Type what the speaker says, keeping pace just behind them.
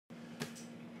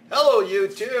Hello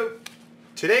YouTube!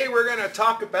 Today we're going to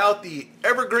talk about the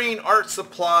Evergreen Art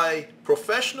Supply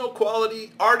professional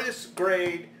quality artist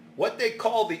grade, what they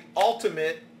call the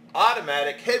ultimate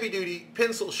automatic heavy duty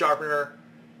pencil sharpener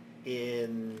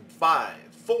in 5,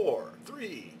 4,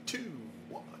 3, 2,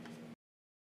 1.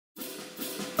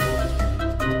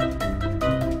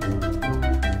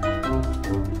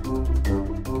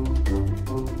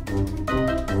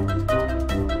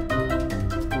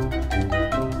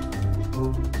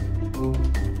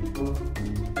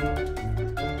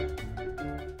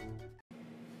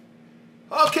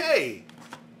 Okay,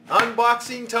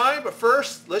 unboxing time, but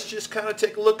first let's just kind of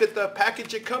take a look at the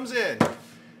package it comes in.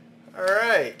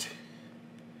 Alright,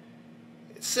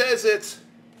 it says it's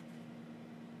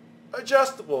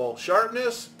adjustable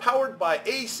sharpness, powered by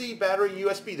AC, battery,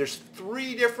 USB. There's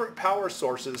 3 different power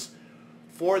sources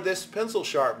for this pencil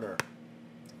sharpener.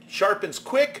 Sharpens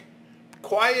quick,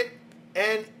 quiet,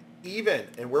 and even,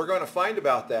 and we're going to find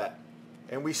about that.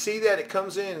 And we see that it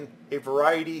comes in a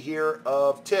variety here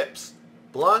of tips: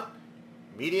 blunt,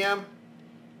 medium,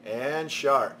 and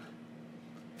sharp.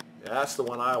 That's the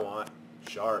one I want,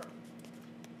 sharp.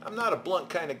 I'm not a blunt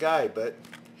kind of guy, but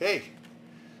hey,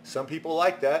 some people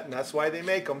like that, and that's why they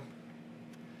make them.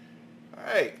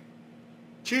 Alright,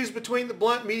 choose between the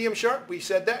blunt, medium, sharp. We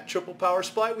said that. Triple power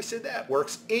supply, we said that.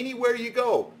 Works anywhere you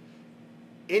go.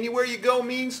 Anywhere you go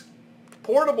means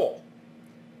portable.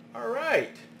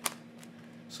 Alright,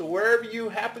 so wherever you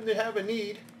happen to have a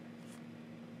need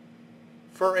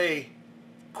for a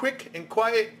quick and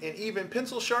quiet and even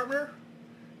pencil sharpener,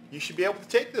 you should be able to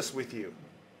take this with you.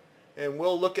 And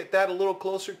we'll look at that a little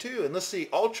closer too. And let's see,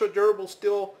 ultra durable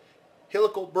steel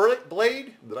helical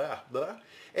blade,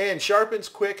 and sharpens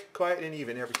quick, quiet, and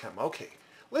even every time. Okay,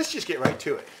 let's just get right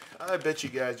to it. I bet you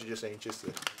guys are just anxious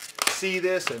to see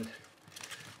this and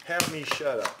have me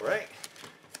shut up, right?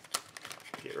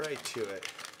 Get right to it.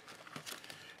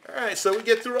 Alright, so we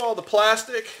get through all the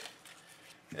plastic.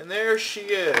 And there she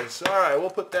is. Alright, we'll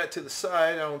put that to the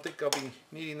side. I don't think I'll be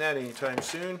needing that anytime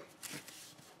soon.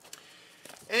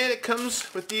 And it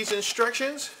comes with these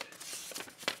instructions.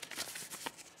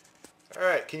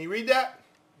 Alright, can you read that?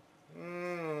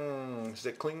 Is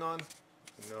it Klingon?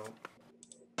 No.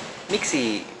 ミク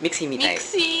シーみた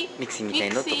い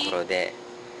のところで、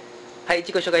はい、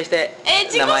自己紹介して、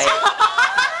名前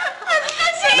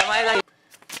が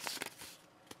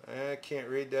I can't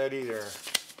read that either.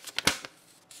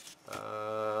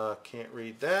 Can't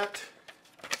read that.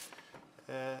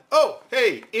 Oh,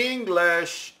 hey,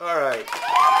 English. All right,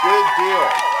 good deal.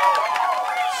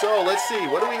 So let's see,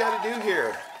 what do we got to do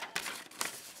here?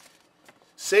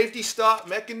 Safety stop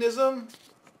mechanism.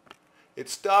 It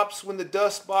stops when the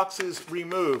dust box is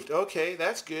removed. Okay,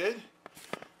 that's good.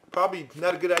 Probably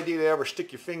not a good idea to ever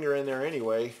stick your finger in there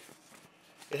anyway.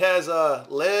 It has a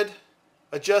lead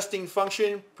adjusting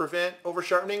function, prevent over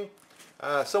sharpening.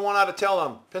 Someone ought to tell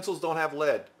them pencils don't have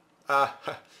lead.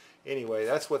 Anyway,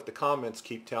 that's what the comments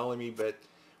keep telling me, but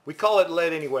we call it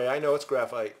lead anyway. I know it's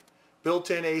graphite.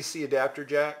 Built-in AC adapter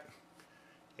jack,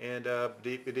 and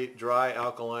dry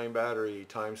alkaline battery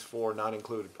 ×4 not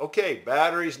included. Okay,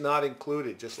 batteries not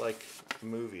included, just like the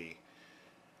movie.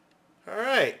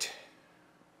 Alright.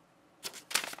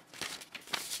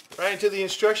 Right into the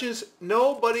instructions.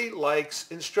 Nobody likes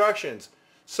instructions.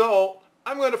 So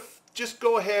I'm going to just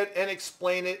go ahead and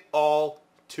explain it all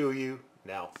to you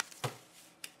now.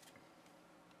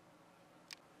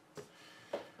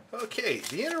 Okay,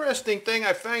 the interesting thing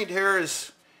I find here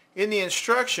is in the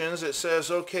instructions it says,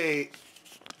 okay,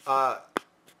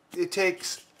 it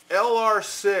takes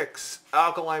LR6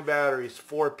 alkaline batteries,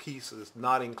 4 pieces,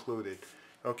 not included.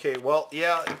 Okay, well,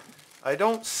 yeah, I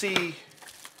don't see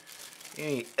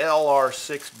any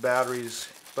LR6 batteries,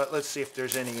 but let's see if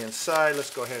there's any inside.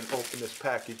 Let's go ahead and open this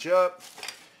package up.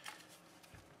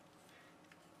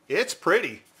 It's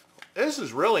pretty. This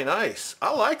is really nice.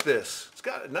 I like this. It's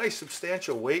got a nice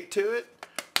substantial weight to it.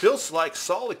 Feels like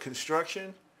solid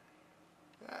construction.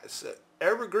 It's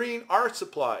Evergreen Art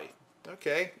Supply.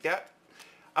 Okay, yeah.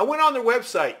 I went on their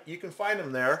website. You can find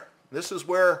them there. This is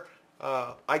where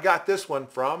I got this one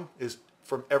from, is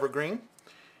from Evergreen.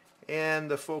 And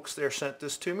the folks there sent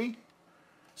this to me.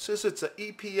 It says it's an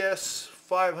EPS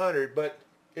 500, but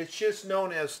it's just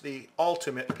known as the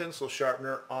Ultimate Pencil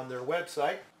Sharpener on their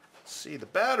website. Let's see the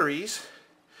batteries.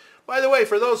 By the way,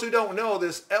 for those who don't know,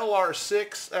 this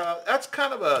LR6, that's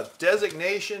kind of a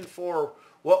designation for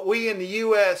what we in the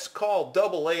US call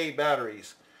AA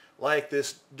batteries, like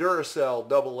this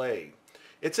Duracell AA.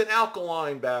 It's an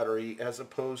alkaline battery as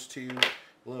opposed to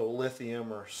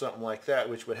lithium or something like that,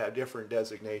 which would have different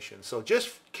designations. So just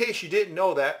in case you didn't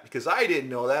know that, because I didn't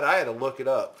know that, I had to look it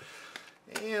up.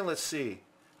 And let's see.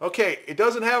 Okay, it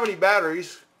doesn't have any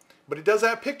batteries, but it does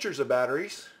have pictures of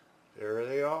batteries. There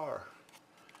they are.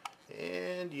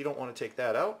 And you don't want to take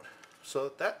that out.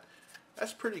 So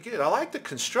that's pretty good. I like the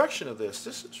construction of this.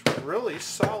 This is really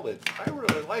solid. I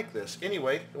really like this.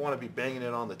 Anyway, don't want to be banging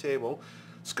it on the table.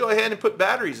 Let's go ahead and put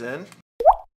batteries in.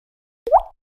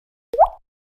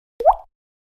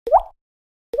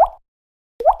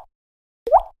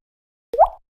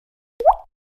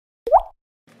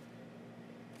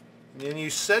 And then you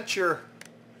set your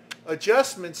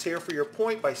adjustments here for your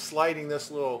point by sliding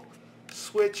this little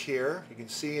switch here. You can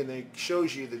see, and it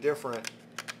shows you the different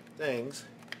things.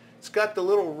 It's got the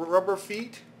little rubber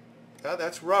feet. Yeah,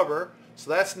 that's rubber, so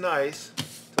that's nice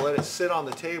to let it sit on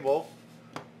the table.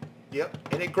 Yep,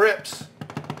 and it grips,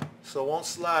 so it won't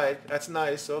slide. That's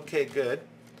nice. Okay, good.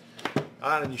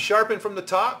 And you sharpen from the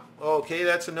top. Okay,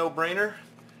 that's a no-brainer.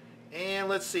 And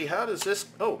let's see, how does this,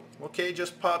 oh, okay, it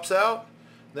just pops out.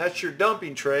 That's your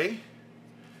dumping tray.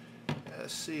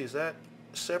 Let's see, is that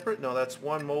separate? No, that's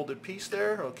one molded piece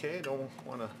there. Okay, don't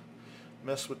want to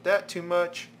mess with that too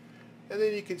much. And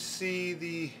then you can see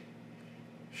the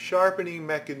sharpening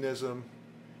mechanism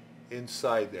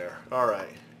inside there. All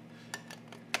right.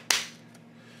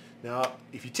 Now,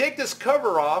 if you take this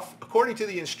cover off, according to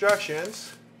the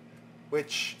instructions,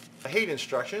 which I hate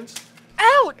instructions,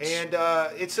 ouch! And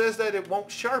it says that it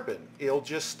won't sharpen. It'll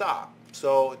just stop.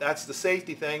 So that's the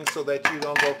safety thing, so that you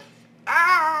don't go,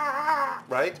 ah,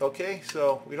 right? Okay,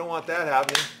 so we don't want that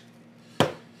happening.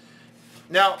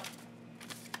 Now,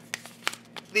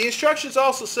 the instructions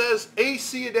also says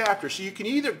AC adapter, so you can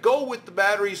either go with the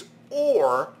batteries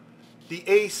or the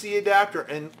AC adapter,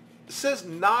 and it says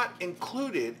not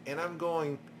included, and I'm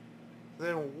going,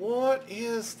 then what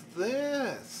is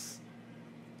this?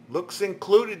 Looks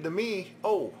included to me.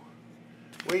 Oh,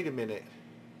 wait a minute.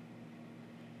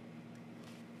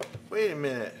 Wait a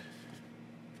minute.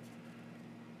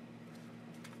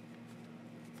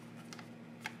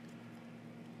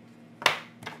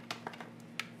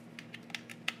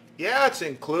 Yeah, it's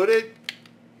included.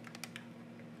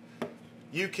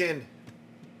 You can,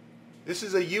 this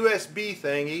is a USB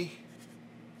thingy,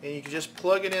 and you can just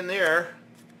plug it in there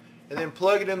and then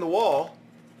plug it in the wall.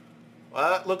 Well,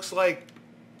 that looks like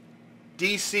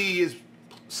DC is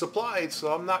supplied,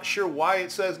 so I'm not sure why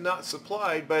it says not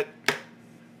supplied, but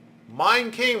mine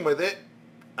came with it,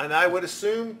 and I would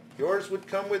assume yours would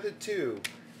come with it too.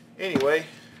 Anyway,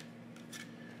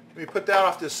 let me put that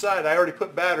off to the side. I already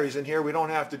put batteries in here. We don't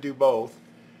have to do both.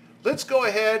 Let's go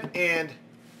ahead and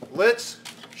let's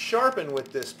sharpen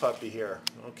with this puppy here,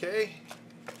 okay?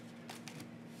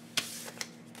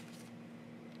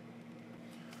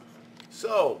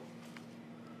 So,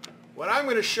 what I'm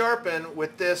going to sharpen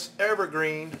with this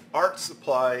Evergreen Art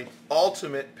Supply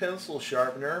Ultimate Pencil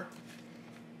Sharpener,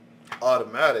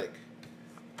 Automatic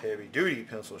Heavy Duty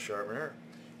Pencil Sharpener,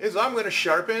 is I'm going to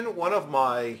sharpen one of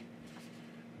my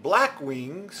black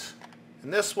wings,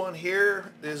 and this one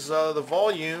here is the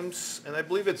volumes, and I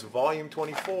believe it's volume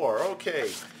 24.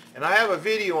 Okay, and I have a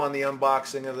video on the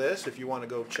unboxing of this if you want to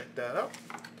go check that out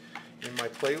in my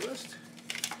playlist.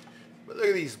 But look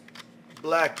at these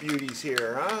black beauties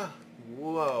here, huh?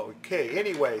 Whoa. Okay,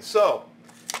 anyway, so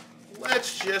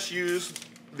let's just use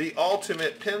the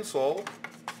Ultimate Pencil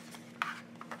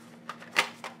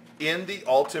in the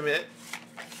Ultimate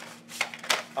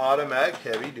Automatic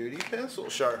Heavy Duty Pencil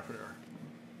Sharpener.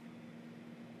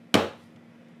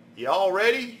 Y'all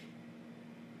ready?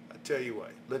 I tell you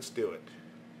what, let's do it.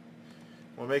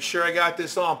 I want to make sure I got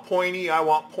this on pointy. I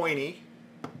want pointy.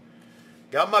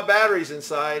 Got my batteries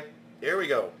inside. Here we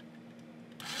go.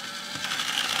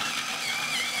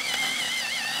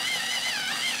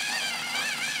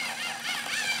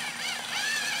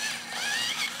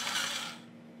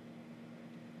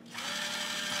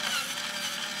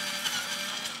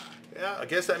 Yeah, I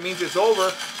guess that means it's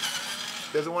over.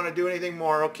 Doesn't want to do anything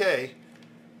more. Okay.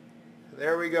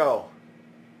 There we go.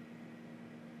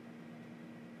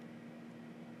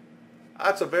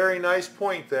 That's a very nice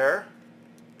point there,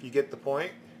 if you get the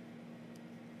point.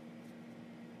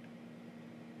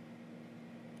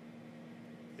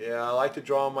 Yeah, I like to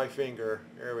draw on my finger.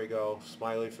 There we go.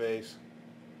 Smiley face.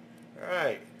 All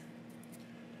right.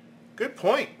 Good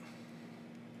point.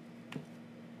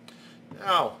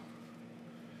 Now,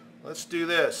 let's do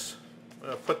this. I'm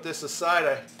going to put this aside.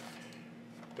 I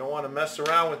don't want to mess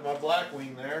around with my black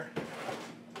wing there.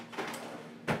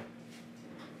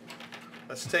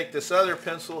 Let's take this other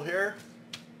pencil here,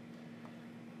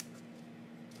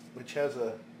 which has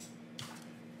a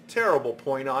terrible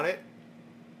point on it.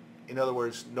 In other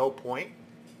words, no point.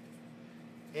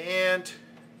 And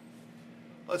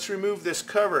let's remove this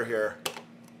cover here.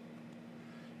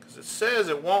 because it says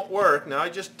it won't work. Now I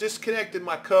just disconnected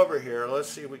my cover here. Let's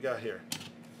see what we got here.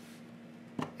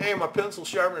 Hey, my pencil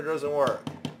sharpener doesn't work.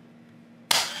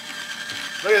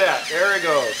 Look at that. There it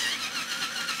goes.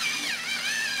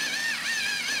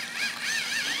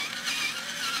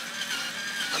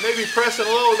 I may be pressing a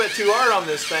little bit too hard on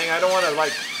this thing. I don't want to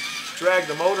like drag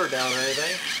the motor down or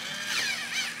anything.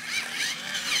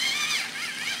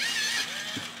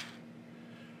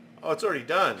 Oh, it's already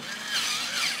done.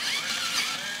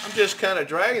 I'm just kind of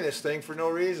dragging this thing for no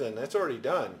reason. That's already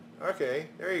done. Okay,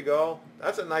 there you go.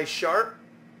 That's a nice sharp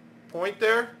point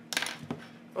there.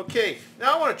 Okay,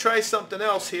 now I want to try something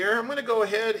else here. I'm going to go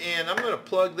ahead and I'm going to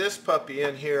plug this puppy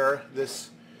in here, this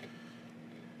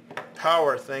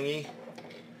power thingy.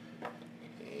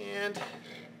 And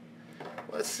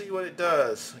let's see what it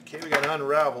does. Okay, we got to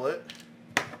unravel it.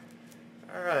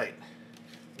 Alright,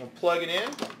 I'm going to plug it in.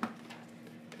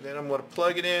 And then I'm going to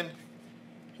plug it in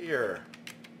here.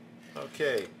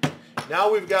 Okay, now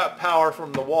we've got power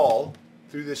from the wall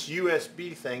through this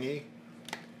USB thingy.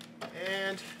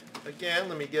 And again,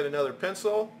 let me get another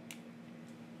pencil.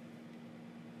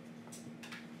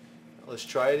 Let's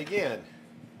try it again.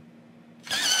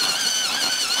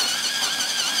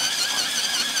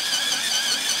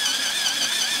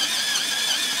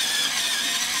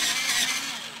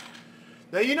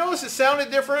 Now you notice it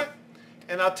sounded different,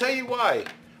 and I'll tell you why.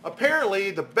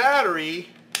 Apparently the battery,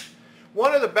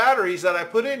 one of the batteries that I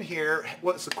put in here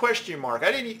was a question mark.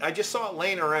 I just saw it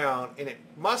laying around, and it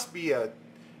must be a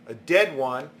dead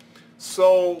one.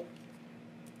 So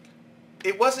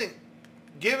it wasn't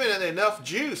giving it enough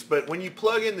juice, but when you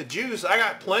plug in the juice, I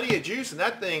got plenty of juice, and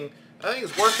that thing, I think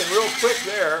it's working real quick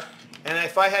there. And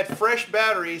if I had fresh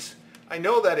batteries, I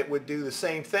know that it would do the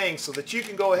same thing, so that you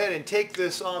can go ahead and take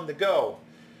this on the go.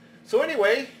 So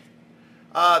anyway,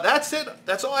 that's it.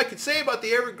 That's all I could say about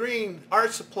the Evergreen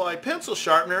Art Supply Pencil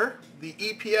Sharpener, the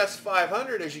EPS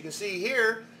 500. As you can see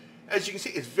here, as you can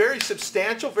see, it's very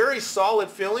substantial, very solid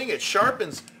feeling. It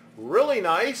sharpens really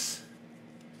nice.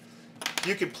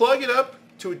 You can plug it up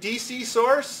to a DC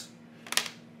source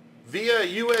via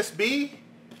USB,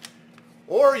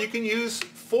 or you can use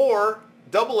 4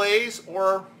 AA's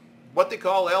or what they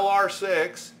call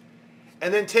LR6,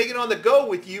 and then take it on the go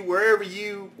with you wherever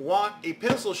you want a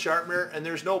pencil sharpener and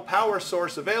there's no power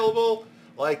source available,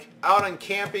 like out on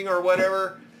camping or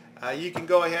whatever. You can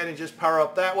go ahead and just power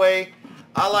up that way.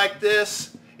 I like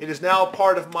this. It is now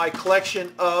part of my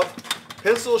collection of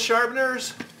pencil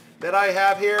sharpeners that I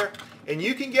have here, and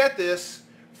you can get this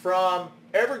from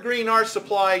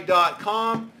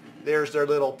evergreenartsupply.com. There's their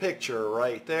little picture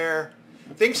right there.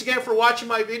 Thanks again for watching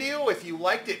my video. If you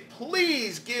liked it,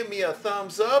 please give me a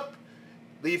thumbs up.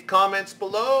 Leave comments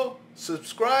below.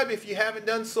 Subscribe if you haven't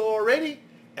done so already.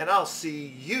 And I'll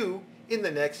see you in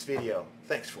the next video.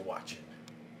 Thanks for watching.